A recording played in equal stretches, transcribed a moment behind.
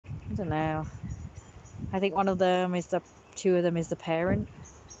don't know. I think one of them is two of them is the parent.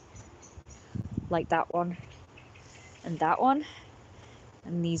 Like that one. And that one.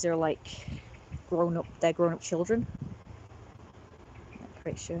 And these are like they're grown up children. Not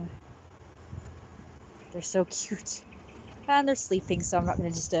quite sure. They're so cute. And they're sleeping, so I'm not going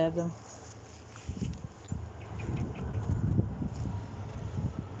to disturb them.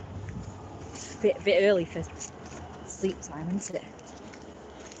 Bit early for sleep time, isn't it?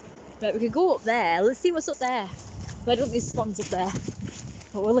 But we could go up there. Let's see what's up there. But I don't think there's swans up there.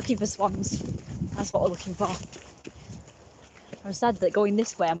 But we're looking for swans. That's what we're looking for. I'm sad that going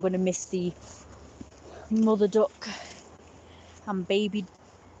this way I'm going to miss the mother duck and baby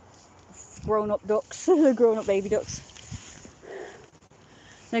grown-up ducks. Grown-up baby ducks.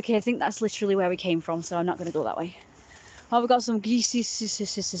 Okay, I think that's literally where we came from, so I'm not going to go that way. Oh, we've got some geese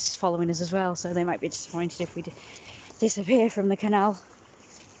following us as well, so they might be disappointed if we disappear from the canal.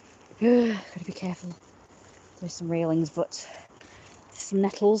 Gotta be careful. There's some railings, but there's some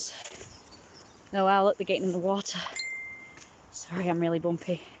nettles. Oh wow, look, they're getting in the water. Sorry, I'm really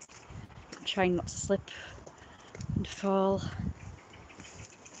bumpy. I'm trying not to slip and fall.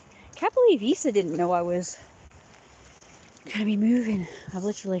 Can't believe Issa didn't know I was gonna be moving. I've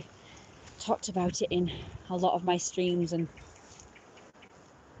literally talked about it in a lot of my streams and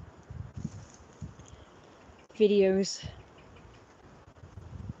videos.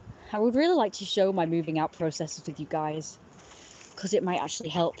 I would really like to show my moving out processes with you guys, because it might actually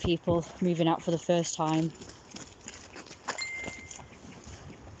help people moving out for the first time.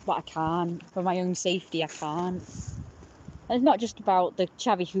 But I can't. For my own safety, I can't. And it's not just about the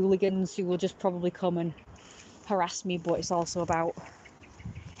chavvy hooligans who will just probably come and harass me, but it's also about...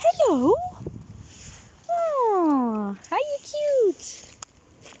 Hello! Oh, how you cute!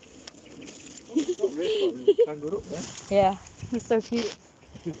 Yeah, he's so cute.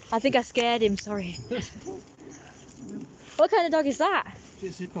 I think I scared him, sorry. What kind of dog is that?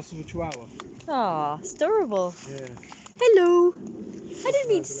 It's a possible chihuahua. Oh, it's adorable. Yeah. Hello! I didn't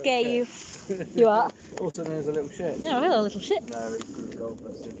mean to scare you. You are? Also known as a little shit. Oh, hello, little shit. No, he's good gold,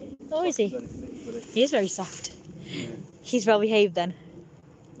 bless him. Oh, is he? He is very soft. Yeah. He's well behaved then.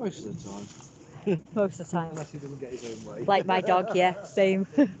 Most of the time. Most of the time. Unless he doesn't get his own way. Like my dog, yeah, same.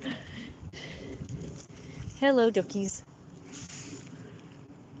 Hello, duckies.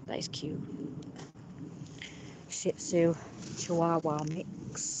 That is cute. Shih Tzu, Chihuahua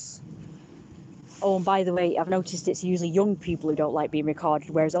mix. Oh, and by the way, I've noticed it's usually young people who don't like being recorded,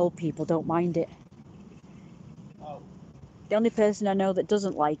 whereas old people don't mind it. Oh. The only person I know that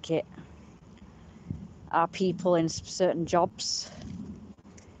doesn't like it are people in certain jobs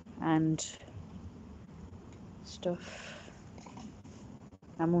and stuff.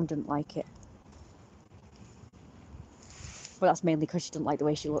 My mum didn't like it. Well, that's mainly because she didn't like the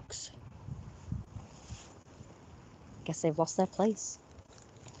way she looks. Guess they've lost their place.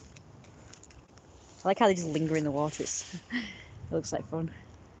 I like how they just linger in the water. It looks like fun.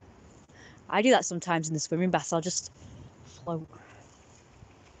 I do that sometimes in the swimming baths. I'll just float.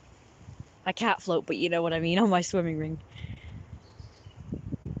 I can't float, but you know what I mean, on my swimming ring.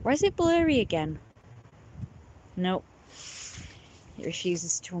 Why is it blurry again? Nope. It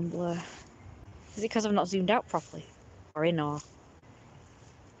refuses to unblur. Is it because I've not zoomed out properly? Or in or...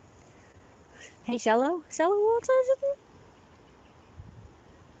 Hey, shallow water, isn't it?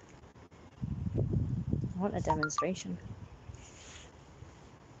 I want a demonstration.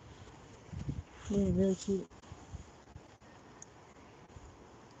 Really, really cute.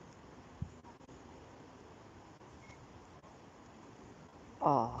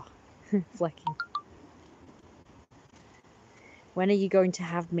 Aw, flecking. When are you going to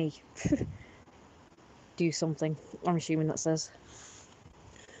have me do something? I'm assuming that says.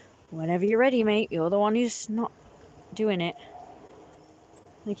 Whenever you're ready, mate. You're the one who's not doing it.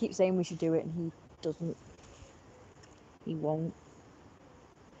 They keep saying we should do it and he doesn't. He won't.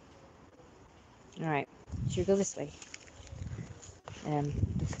 Alright, should we go this way?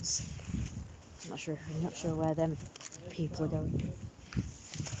 Because I'm not sure where them people are going.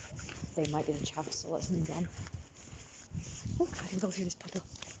 They might be the chav, so let's move on. Oh, I can go through this puddle.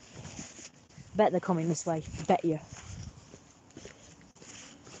 Bet they're coming this way. Bet you.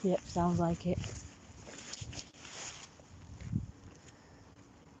 Yep, sounds like it.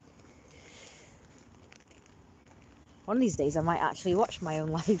 One of these days I might actually watch my own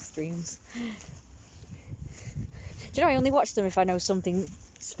live streams. Do you know, I only watch them if I know something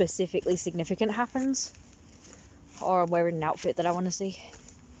specifically significant happens. Or I'm wearing an outfit that I want to see.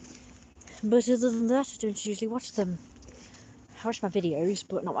 But other than that, I don't usually watch them. I watch my videos,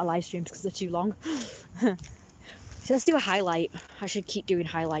 but not my live streams because they're too long. It's let's do a highlight. I should keep doing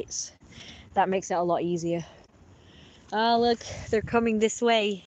highlights. That makes it a lot easier. Oh, look, they're coming this way.